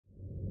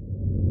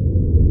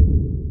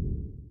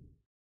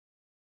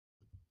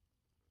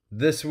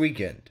This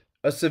weekend,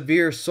 a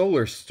severe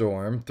solar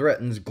storm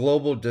threatens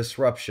global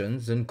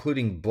disruptions,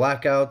 including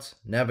blackouts,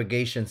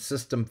 navigation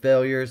system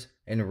failures,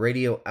 and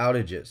radio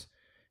outages.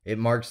 It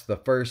marks the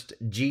first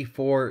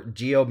G4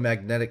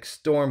 geomagnetic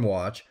storm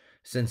watch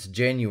since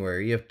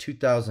January of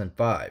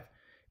 2005,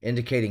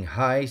 indicating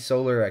high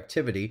solar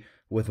activity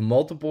with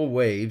multiple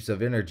waves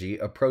of energy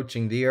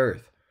approaching the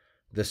Earth.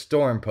 The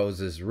storm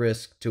poses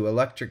risk to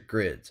electric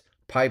grids,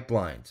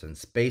 pipelines, and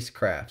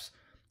spacecrafts,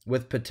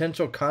 with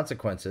potential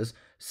consequences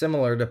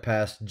similar to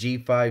past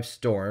G5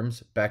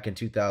 storms back in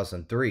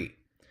 2003.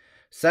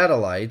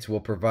 Satellites will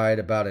provide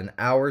about an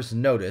hour's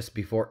notice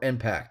before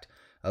impact,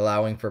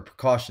 allowing for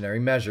precautionary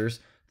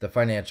measures, the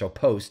Financial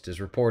Post is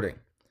reporting.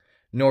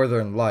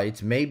 Northern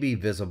lights may be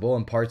visible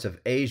in parts of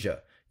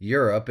Asia,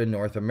 Europe, and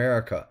North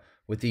America,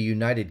 with the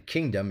United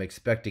Kingdom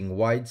expecting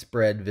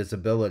widespread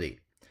visibility.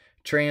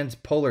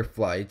 Transpolar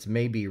flights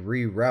may be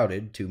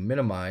rerouted to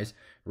minimize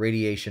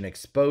radiation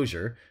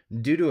exposure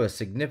due to a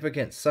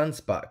significant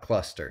sunspot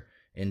cluster,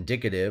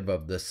 indicative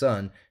of the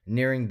Sun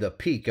nearing the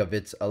peak of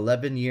its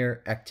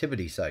 11-year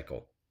activity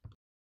cycle.